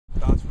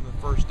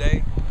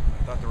today.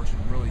 I thought there were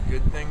some really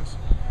good things.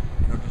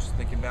 You know, just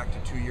thinking back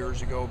to 2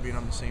 years ago, being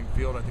on the same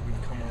field, I think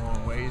we've come a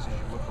long ways as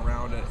you look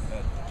around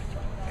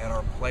at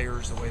our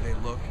players, the way they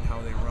look and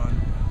how they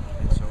run.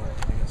 And so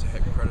I think it's a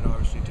heck credit,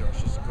 obviously, to our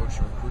assistant coach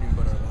and recruiting,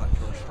 but a lot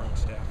to our strength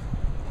staff.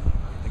 I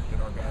think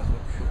that our guys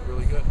look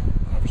really good.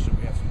 Obviously,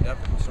 we have some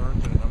depth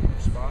concerns in a number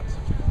of spots.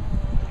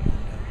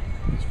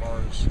 And as far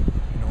as,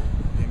 you know,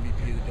 the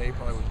MVP of the day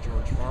probably was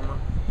George Farmer.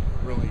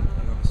 Really,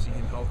 you know, to see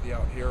him healthy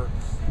out here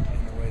and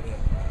the way that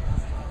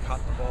he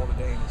caught the ball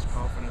today and his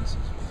confidence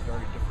is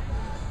very different than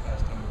the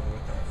last time we were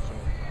with him. So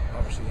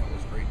obviously that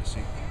was great to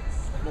see.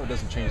 Well, it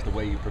doesn't change the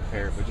way you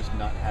prepare, but just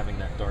not having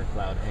that dark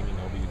cloud hanging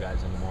over you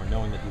guys anymore,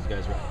 knowing that these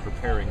guys are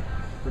preparing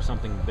for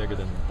something bigger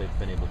than they've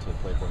been able to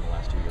play for in the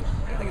last 2 years.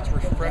 I think it's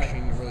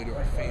refreshing, really, to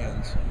our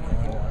fans,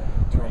 you know,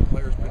 and to our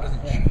players, but it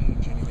doesn't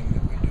change anything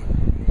that we do.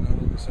 You know, none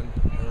of us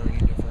prepare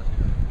any different,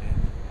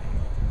 and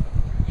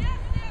you know,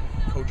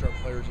 coach our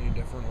players any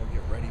different, or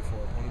get ready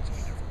for our opponents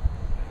any different.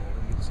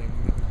 It'll be the same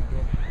thing that we've been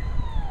doing.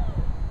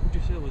 Would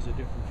you say it was a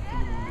different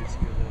feeling this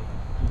year?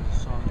 The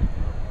song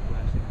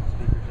blasting on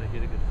speakers, I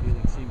get a good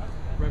feeling, seemed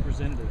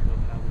representative of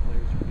how the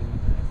players are feeling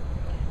today.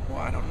 Well,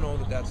 I don't know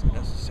that that's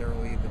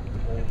necessarily the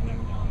whole thing.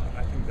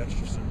 I think that's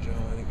just in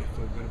general. I think they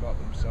feel good about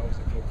themselves.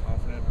 They feel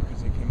confident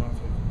because they came off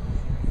of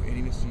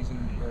ending the season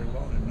very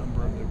well. And a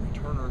number of the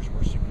returners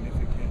were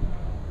significant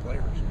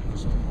players, you know,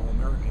 some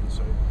All-Americans.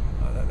 So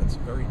that's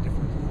very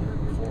different than the year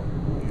before,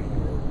 you know,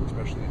 or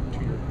especially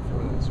 2 years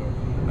before that. So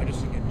I just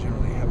think in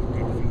general they have a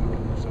good feeling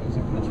about themselves.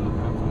 They comes from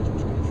confidence,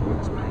 which comes from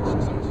experience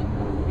success.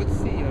 What's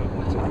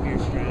your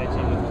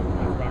strategy with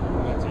Robert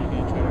Woods? Are you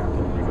going to try to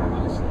bring him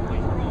out slowly?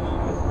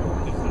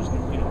 Because there's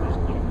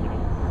no,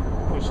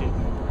 push it.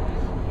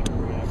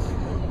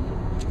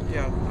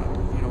 Yeah,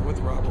 you know, with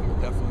Robert, we'll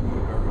definitely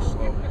move very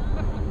slow.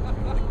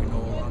 I think we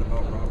know a lot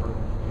about Robert.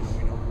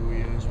 You know, we know who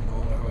he is. We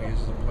know how he is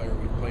as a player.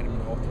 We've played him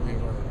in all three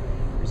of our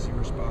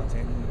receiver spots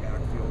and in the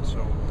backfield. So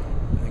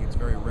I think it's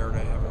very rare to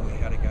have only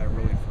had a guy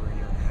really for a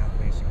year and a half,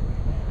 basically,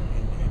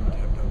 and him to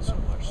have done so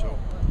much. So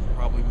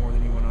probably more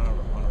than anyone on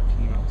our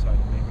team outside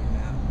of maybe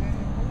Matt, you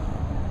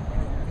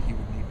know, he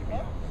would need to be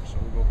out there. So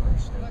we'll go very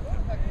slow with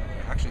him. I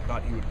actually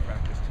thought he would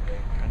practice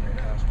today, kind of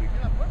last week,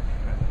 kind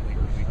of late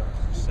in the week,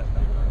 set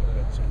back a little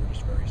bit. So we're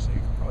just very safe.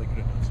 Probably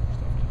could have done some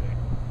stuff today.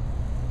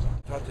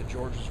 I thought that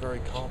George was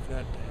very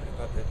confident.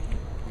 I thought that he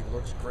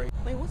looks great.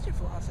 Lane, what's your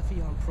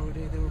philosophy on Pro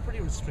Day? They were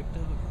pretty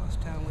restrictive across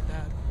town with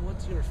that.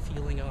 What's your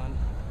feeling on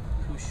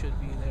who should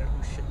be there,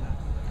 who should not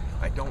be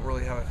there? I don't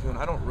really have a feeling.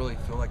 I don't really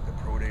feel like the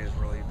Pro Day is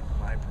really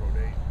my Pro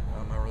Day.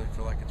 I really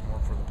feel like it's more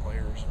for the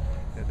players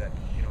that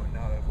you know,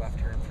 now that I've left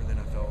here and for the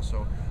NFL.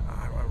 So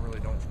I really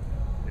don't.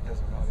 It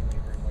doesn't bother me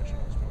very much. You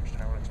know, so much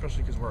talent,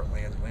 especially because we're at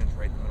Land's. Land's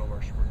right in the middle of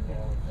our spring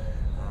ball.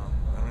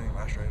 I don't think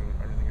last year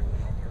I don't think it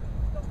really helped there.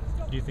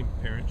 Do you think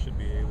parents should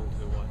be able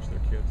to watch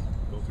their kids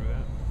go through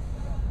that?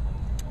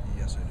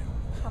 Yes, I do.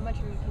 How much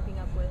are you keeping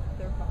up with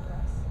their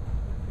progress?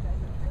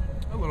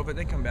 A little bit.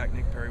 They come back.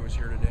 Nick Perry was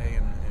here today,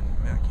 and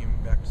Matt came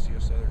back to see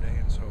us the other day,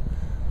 and so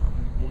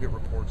we'll get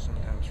reports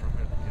sometimes from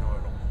it. You know, I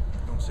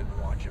don't sit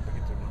and watch it, but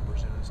get their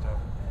numbers in and stuff.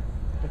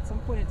 At some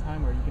point in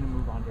time, are you going to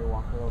move Andre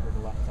Walker over to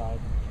the left side,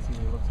 see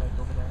what he looks like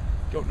over there?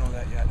 Don't know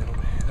that yet.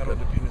 That'll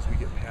depend as we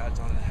get pads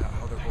on it,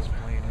 how they're both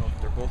playing. You know,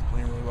 if they're both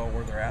playing really well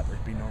where they're at,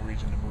 there'd be no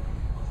reason to move them.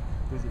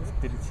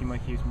 Did it seem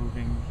like he was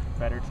moving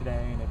better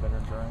today and had better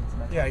endurance?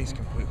 And yeah, he's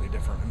completely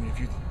different. I mean, if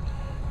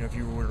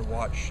you were to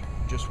watch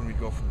just when we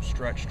go from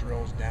stretch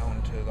drills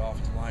down to the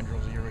offensive line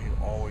drills a year, he's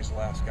always the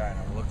last guy. And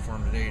I looked for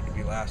him today to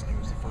be last, and he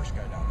was the first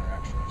guy down there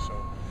actually. So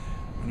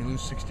when you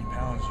lose 60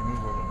 pounds, you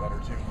move a little bit better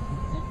too.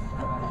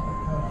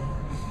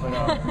 But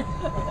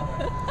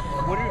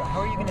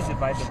how are you going to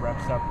divide the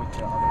reps up with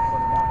the other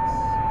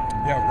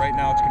quarterbacks? Yeah, right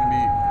now we're going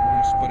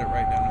to split it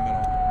right down the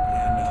middle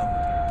and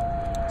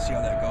see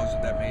how that goes.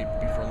 That may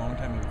be for a long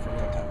time, maybe for a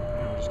little time.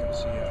 You know, we're just going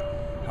to see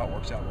how it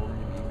works out. We're going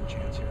to give him a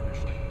chance here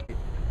initially. He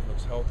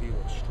looks healthy, he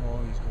looks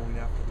strong, he's going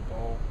after the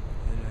ball,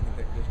 and I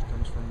think that just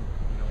comes from,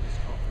 you know, his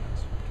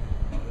confidence.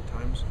 And a lot of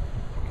times,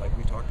 like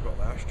we talked about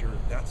last year,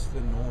 that's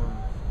the norm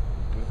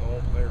with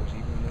all players,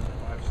 even the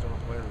 5-star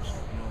players.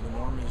 You know, the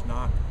norm is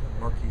not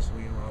Marquise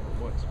Lee and Robert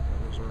Woods. You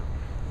know,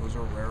 those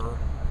are rare,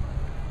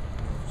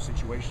 you know,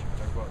 situations.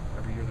 We talk about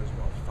every year there's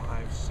about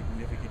 5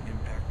 significant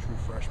impact true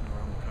freshmen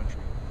around the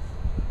country.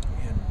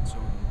 And so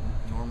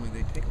normally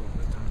they take a little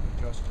bit of time to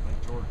adjust, like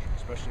George,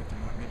 especially if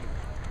they're not making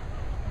it.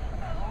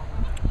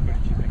 What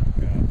did you think about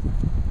Matt?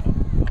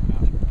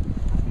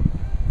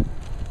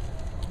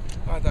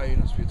 I thought, you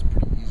know, it's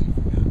pretty easy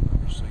for Matt.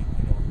 Obviously,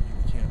 you know,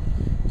 you can't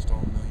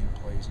install a million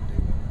plays in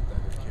day one with the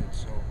other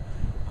kids. So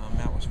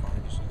Matt was fine.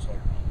 It just looks like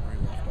where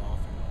he left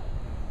off, and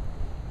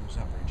it was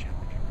not very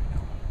challenging right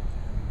now.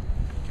 And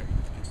he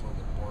gets a little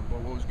bit bored.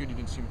 But what was good, you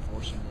didn't see him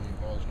forcing million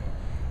balls. You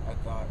know, I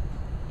thought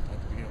at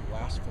the beginning of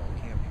last fall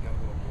camp, he got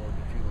a little bored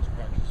with a few of those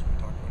practices. We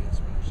talked about he had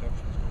some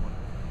interceptions going,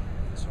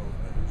 and so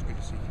it was good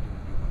to see he didn't